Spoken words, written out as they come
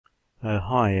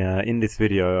Hi, in this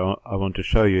video I want to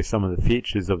show you some of the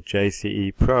features of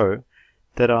JCE Pro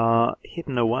that are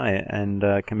hidden away and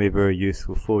can be very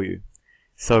useful for you.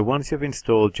 So once you've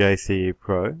installed JCE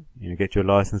Pro, you get your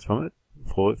license from it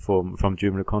from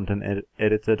Joomla Content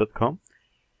Editor.com.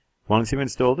 Once you've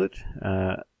installed it,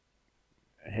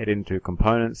 head into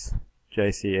Components,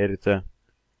 JCE Editor,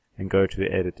 and go to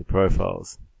the Editor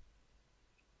Profiles.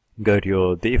 Go to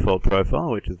your default profile,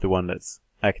 which is the one that's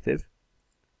active,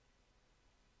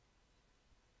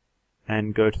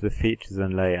 and go to the Features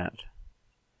and Layout.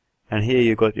 And here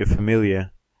you've got your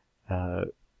familiar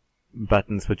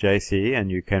buttons for JCE,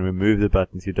 and you can remove the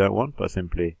buttons you don't want by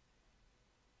simply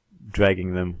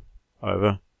dragging them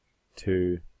over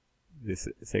to this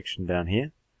section down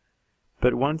here.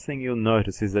 But one thing you'll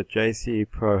notice is that JCE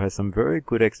Pro has some very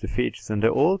good extra features, and they're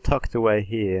all tucked away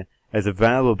here as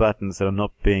available buttons that are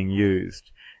not being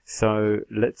used. So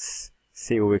let's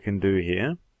see what we can do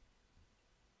here.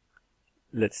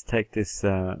 Let's take this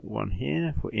one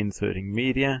here for inserting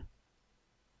media.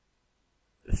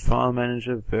 The file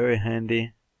manager, very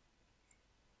handy,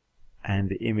 and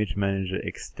the image manager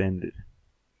extended.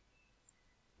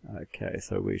 Okay,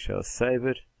 so we shall save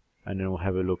it, and then we'll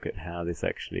have a look at how this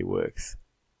actually works.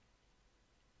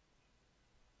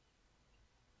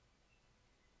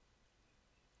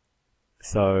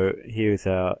 So here's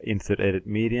our insert edit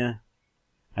media,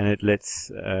 and it lets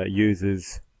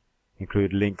users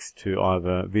include links to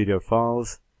either video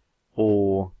files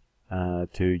or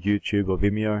to YouTube or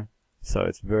Vimeo. So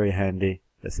it's very handy.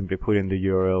 Just simply put in the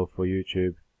URL for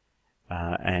YouTube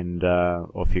and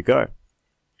off you go.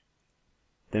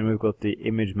 Then we've got the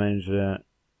image manager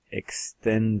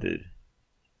extended,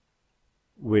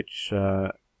 which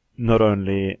not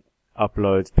only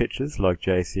uploads pictures like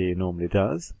JCE normally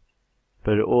does,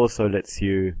 but it also lets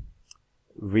you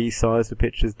resize the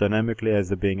pictures dynamically as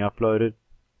they're being uploaded,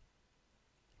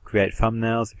 create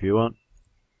thumbnails if you want.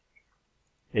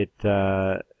 It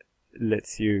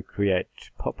lets you create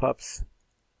pop-ups,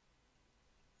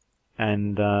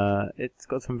 and it's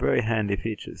got some very handy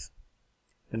features.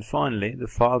 And finally, the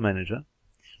file manager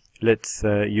lets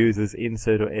users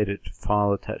insert or edit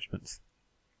file attachments.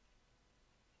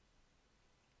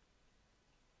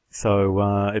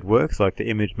 So it works like the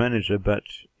image manager, but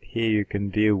here you can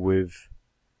deal with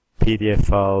PDF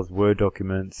files, Word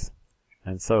documents,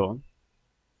 and so on.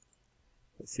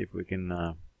 Let's see if we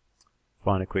can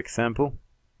find a quick sample.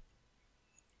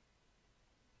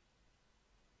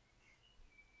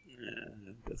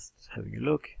 Just having a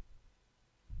look.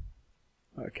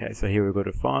 Okay, so here we've got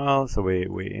a file, so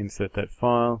we insert that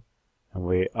file, and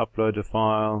we upload the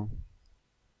file,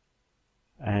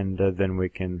 and then we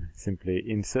can simply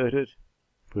insert it,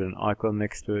 put an icon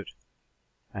next to it,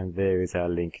 and there is our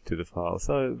link to the file.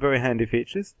 So very handy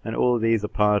features, and all of these are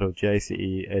part of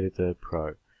JCE Editor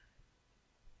Pro.